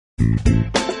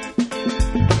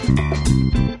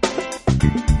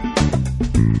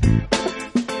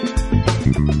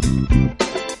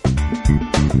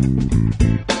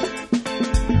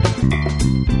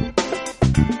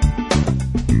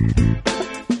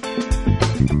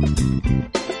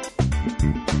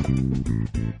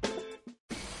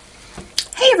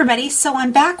Everybody, so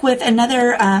I'm back with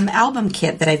another album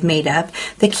kit that I've made up.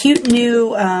 The cute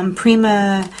new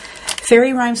Prima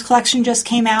Fairy Rhymes collection just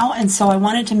came out, and so I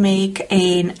wanted to make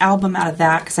an album out of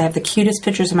that because I have the cutest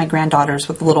pictures of my granddaughters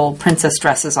with little princess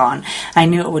dresses on. I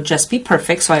knew it would just be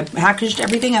perfect, so I packaged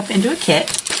everything up into a kit.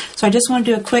 So I just want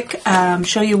to do a quick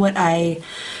show you what I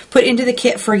put into the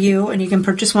kit for you, and you can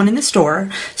purchase one in the store.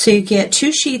 So you get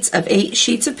 2 sheets of 8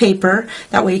 sheets of paper.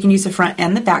 That way you can use the front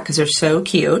and the back because they're so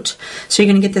cute. So you're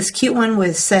going to get this cute one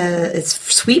with, it's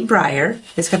Sweet Briar.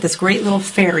 It's got this great little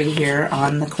fairy here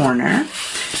on the corner.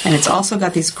 And it's also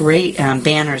got these great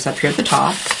banners up here at the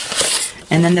top.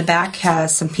 And then the back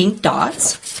has some pink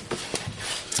dots.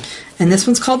 And this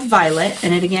one's called Violet,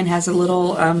 and it again has a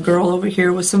little girl over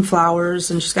here with some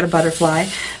flowers, and she's got a butterfly.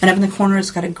 And up in the corner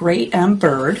it's got a great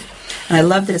bird. And I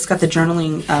love that it's got the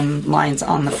journaling lines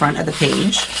on the front of the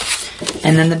page.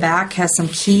 And then the back has some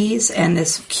keys and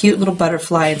this cute little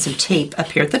butterfly and some tape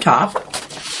up here at the top.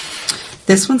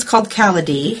 This one's called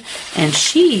Calidee, and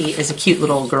she is a cute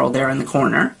little girl there in the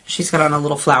corner. She's got on a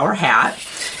little flower hat,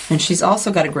 and she's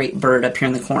also got a great bird up here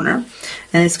in the corner.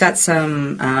 And it's got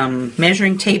some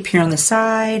measuring tape here on the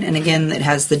side, and again it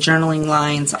has the journaling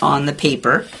lines on the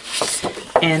paper.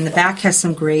 And the back has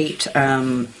some great,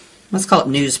 let's call it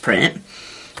newsprint.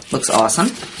 Looks awesome.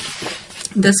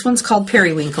 This one's called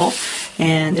Periwinkle,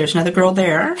 and there's another girl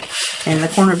there. And in the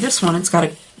corner of this one, it's got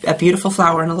a beautiful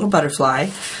flower and a little butterfly.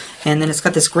 And then it's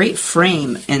got this great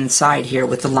frame inside here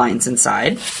with the lines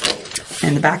inside.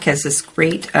 And the back has this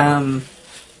great,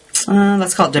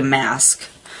 let's call it damask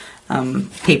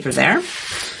paper there.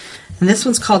 And this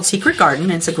one's called Secret Garden,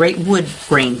 and it's a great wood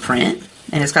grain print.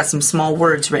 And it's got some small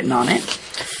words written on it.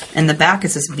 And the back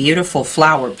is this beautiful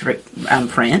flower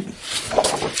print.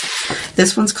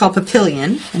 This one's called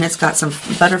Papillion, and it's got some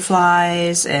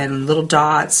butterflies and little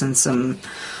dots and some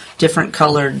different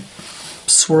colored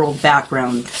swirled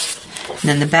background. And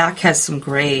then the back has some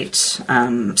great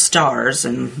stars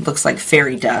and looks like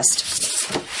fairy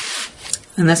dust.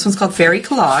 And this one's called Fairy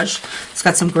Collage. It's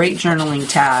got some great journaling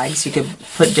tags. You could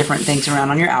put different things around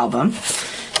on your album.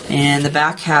 And the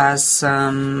back has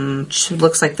some,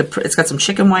 looks like it's got some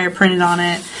chicken wire printed on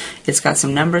it. It's got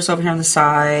some numbers over here on the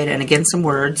side, and again some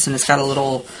words, and it's got a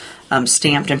little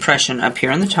stamped impression up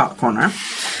here in the top corner.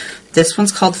 This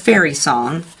one's called Fairy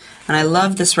Song. And I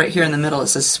love this right here in the middle. It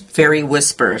says Fairy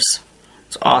Whispers.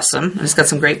 It's awesome. And it's got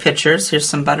some great pictures. Here's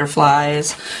some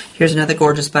butterflies. Here's another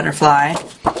gorgeous butterfly.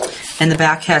 And the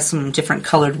back has some different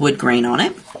colored wood grain on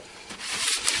it.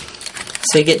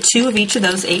 So you get 2 of each of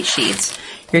those 8 sheets.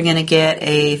 You're going to get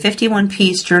a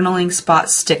 51-piece journaling spot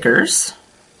stickers.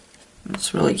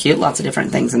 It's really cute. Lots of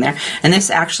different things in there. And this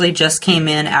actually just came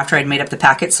in after I'd made up the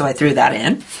packet, so I threw that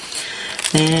in.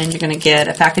 Then you're going to get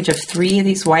a package of 3 of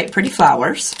these white pretty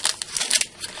flowers.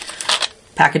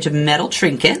 Package of metal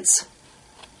trinkets.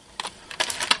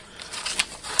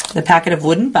 The packet of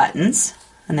wooden buttons,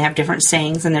 and they have different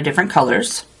sayings and they're different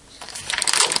colors.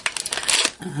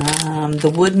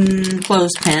 The wooden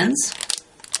clothespins,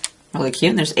 really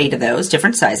cute, and there's 8 of those,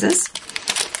 different sizes.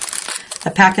 A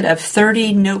packet of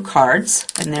 30 note cards,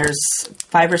 and there's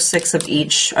 5 or 6 of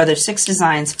each, or there's 6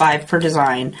 designs, 5 per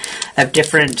design, of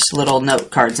different little note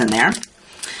cards in there.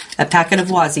 A packet of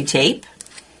washi tape,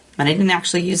 and I didn't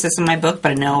actually use this in my book,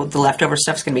 but I know the leftover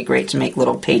stuff's going to be great to make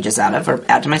little pages out of, or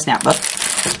add to my snapbook.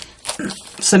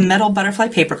 Some metal butterfly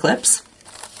paper clips,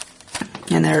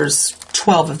 and there's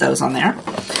 12 of those on there.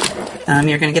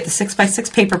 You're going to get the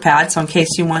 6x6 paper pad, so in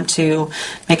case you want to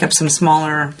make up some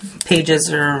smaller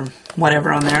pages or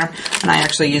whatever on there, and I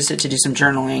actually used it to do some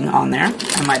journaling on there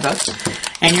in my book.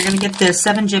 And you're going to get the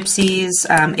 7 Gypsies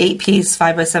 8-piece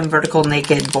 5x7 vertical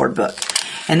naked board book.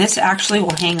 And this actually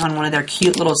will hang on one of their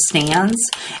cute little stands,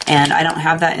 and I don't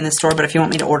have that in the store, but if you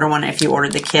want me to order one, if you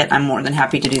ordered the kit, I'm more than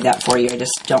happy to do that for you. I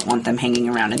just don't want them hanging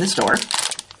around in the store.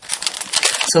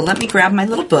 So let me grab my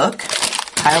little book,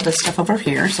 pile this stuff over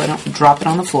here so I don't drop it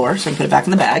on the floor, so I can put it back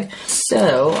in the bag.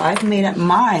 So I've made up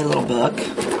my little book.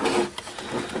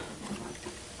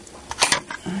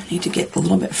 I need to get a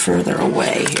little bit further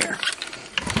away here.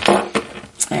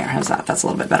 There, how's that? That's a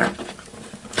little bit better.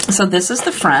 So this is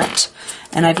the front,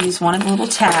 and I've used one of the little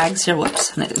tags here.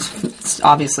 Whoops, and it's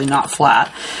obviously not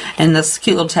flat. And this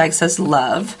cute little tag says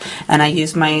love. And I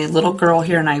used my little girl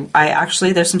here, and I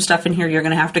actually, there's some stuff in here you're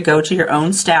going to have to go to your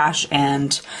own stash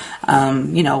and,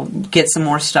 you know, get some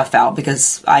more stuff out,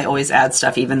 because I always add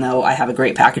stuff. Even though I have a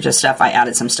great package of stuff, I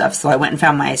added some stuff. So I went and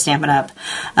found my Stampin' Up!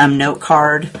 Note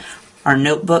card, our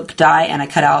notebook die, and I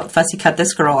fussy cut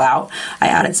this girl out. I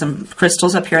added some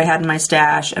crystals up here I had in my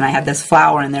stash, and I had this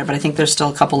flower in there, but I think there's still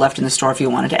a couple left in the store if you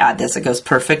wanted to add this. It goes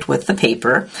perfect with the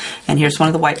paper. And here's one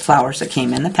of the white flowers that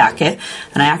came in the packet.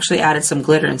 And I actually added some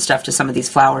glitter and stuff to some of these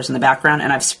flowers in the background,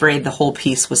 and I've sprayed the whole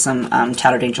piece with some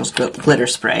Tattered Angels glitter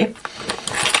spray.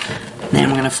 And then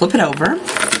we're going to flip it over.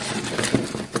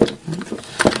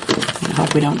 I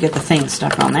hope we don't get the thing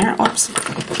stuck on there. Whoops.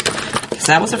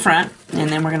 So that was the front. And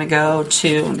then we're going to go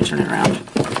to, let me turn it around.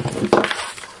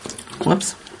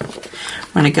 Whoops.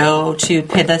 We're going to go to,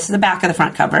 this is the back of the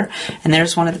front cover. And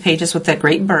there's one of the pages with that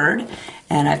great bird.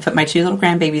 And I've put my two little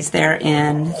grandbabies there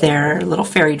in their little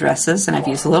fairy dresses. And I've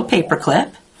used a little paper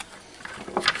clip.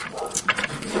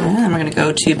 And then we're going to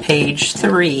go to page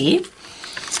 3.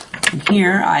 And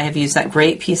here I have used that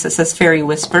great piece that says Fairy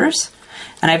Whispers.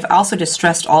 And I've also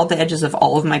distressed all the edges of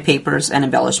all of my papers and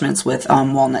embellishments with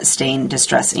walnut stain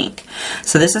distress ink.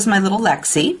 So this is my little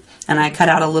Lexi, and I cut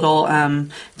out a little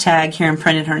tag here and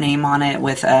printed her name on it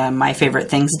with My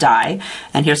Favorite Things die.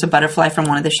 And here's a butterfly from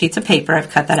one of the sheets of paper. I've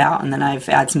cut that out, and then I've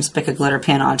added some Spic of Glitter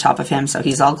pin on top of him, so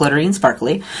he's all glittery and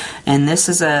sparkly. And this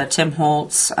is a Tim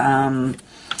Holtz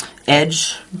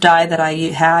edge die that I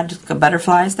had, the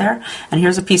butterflies there. And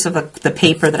here's a piece of the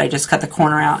paper that I just cut the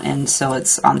corner out, and so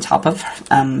it's on top of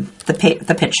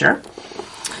the picture.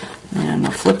 And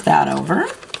we'll flip that over.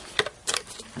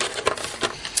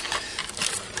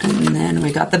 And then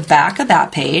we got the back of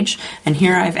that page, and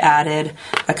here I've added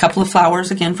a couple of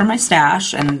flowers again from my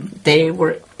stash, and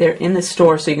they're in the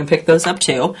store, so you can pick those up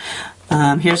too.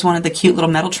 Here's one of the cute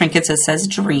little metal trinkets that says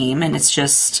Dream, and it's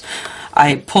just,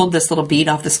 I pulled this little bead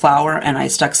off this flower, and I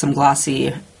stuck some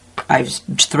glossy, I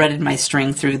threaded my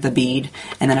string through the bead,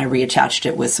 and then I reattached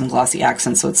it with some glossy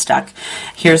accents so it's stuck.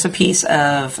 Here's a piece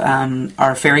of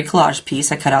our fairy collage piece.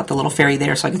 I cut out the little fairy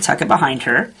there so I could tuck it behind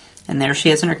her. And there she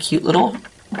is in her cute little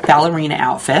ballerina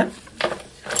outfit.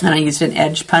 And I used an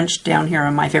edge punch down here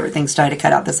on My Favorite Things die to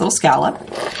cut out this little scallop.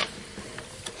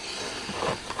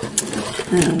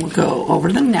 And we'll go over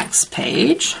to the next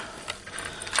page.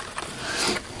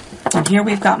 And here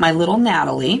we've got my little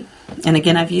Natalie. And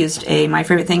again, I've used a My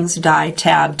Favorite Things die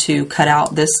tab to cut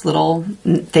out this little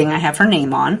thing I have her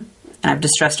name on. And I've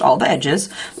distressed all the edges.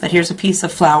 But here's a piece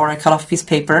of flower. I cut off a piece of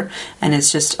paper, and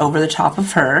it's just over the top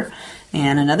of her.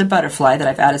 And another butterfly that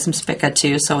I've added some spica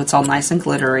to, so it's all nice and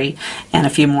glittery. And a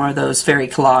few more of those fairy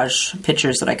collage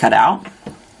pictures that I cut out.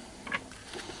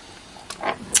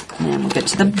 And we'll get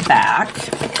to the back.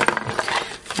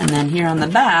 And then here on the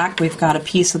back, we've got a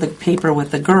piece of the paper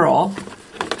with the girl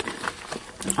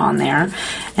on there.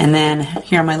 And then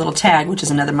here on my little tag, which is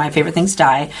another My Favorite Things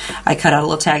die, I cut out a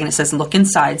little tag and it says look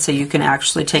inside, so you can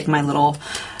actually take my little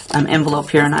envelope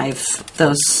here, and I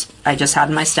just had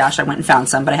in my stash. I went and found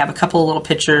some, but I have a couple of little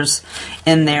pictures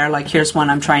in there. Like here's one,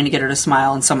 I'm trying to get her to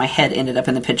smile, and so my head ended up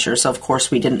in the picture, so of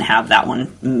course we didn't have that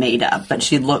one made up, but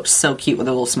she looked so cute with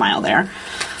a little smile there.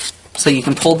 So you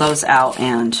can pull those out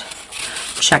and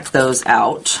check those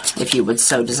out if you would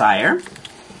so desire.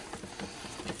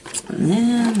 And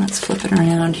then let's flip it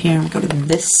around here and go to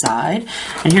this side.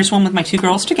 And here's one with my two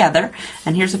girls together.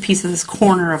 And here's a piece of this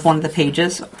corner of one of the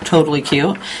pages. Totally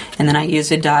cute. And then I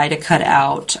used a die to cut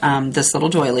out this little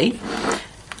doily.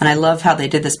 And I love how they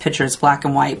did this picture. It's black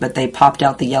and white, but they popped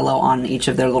out the yellow on each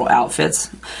of their little outfits.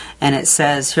 And it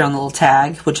says here on the little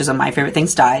tag, which is a My Favorite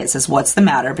Things die, it says, what's the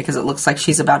matter? Because it looks like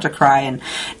she's about to cry, and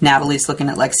Natalie's looking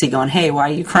at Lexi going, hey, why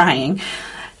are you crying?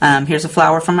 Here's a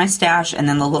flower from my stash, and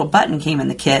then the little button came in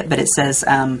the kit, but it says,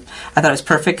 I thought it was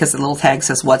perfect because the little tag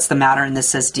says, what's the matter? And this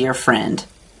says, dear friend.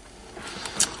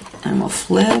 And we'll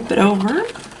flip it over.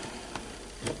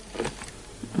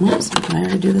 Oops, can I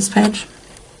already do this page?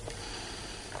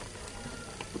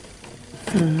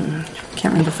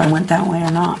 Can't remember if I went that way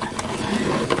or not.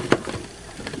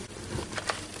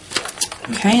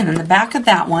 Okay, and then the back of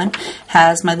that one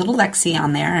has my little Lexi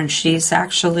on there, and she's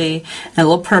actually in a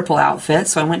little purple outfit.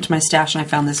 So I went to my stash and I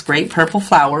found this great purple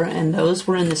flower, and those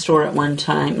were in the store at one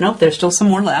time. Nope, there's still some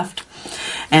more left.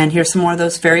 And here's some more of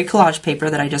those fairy collage paper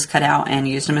that I just cut out and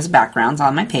used them as backgrounds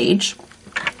on my page.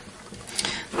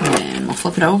 And we'll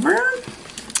flip it over.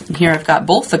 And here I've got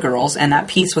both the girls and that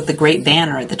piece with the great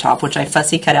banner at the top, which I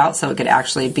fussy cut out so it could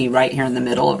actually be right here in the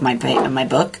middle of my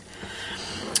book.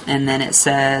 And then it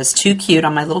says "Too Cute"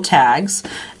 on my little tags,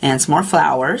 and some more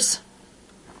flowers.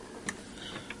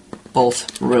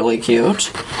 Both really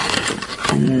cute.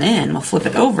 And then we'll flip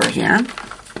it over here.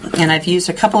 And I've used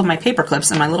a couple of my paper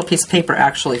clips, and my little piece of paper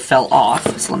actually fell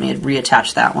off. So let me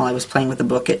reattach that. While I was playing with the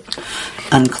book, it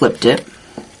unclipped it.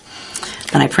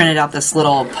 And I printed out this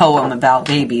little poem about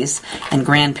babies and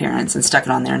grandparents and stuck it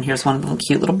on there. And here's one of the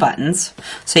cute little buttons.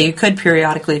 So you could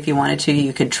periodically, if you wanted to,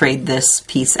 you could trade this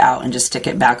piece out and just stick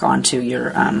it back onto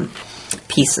your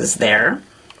pieces there.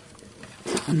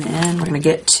 And then we're going to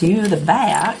get to the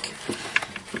back.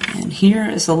 And here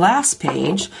is the last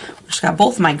page, which got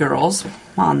both my girls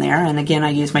on there. And again, I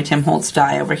used my Tim Holtz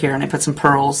die over here, and I put some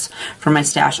pearls from my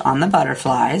stash on the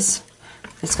butterflies.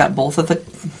 It's got both of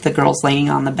the girls laying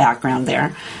on the background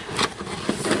there.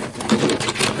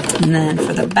 And then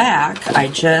for the back, I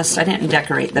didn't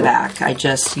decorate the back. I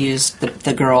just used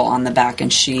the girl on the back,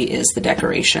 and she is the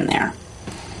decoration there.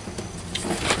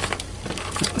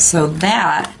 So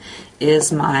that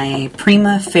is my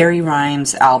Prima Fairy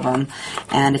Rhymes album,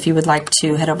 and if you would like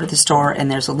to head over to the store, and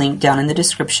there's a link down in the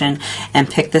description, and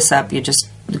pick this up. You just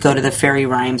go to the Fairy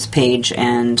Rhymes page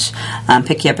and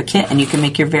pick you up a kit, and you can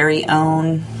make your very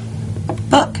own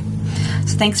book.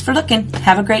 So thanks for looking.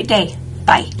 Have a great day.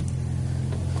 Bye.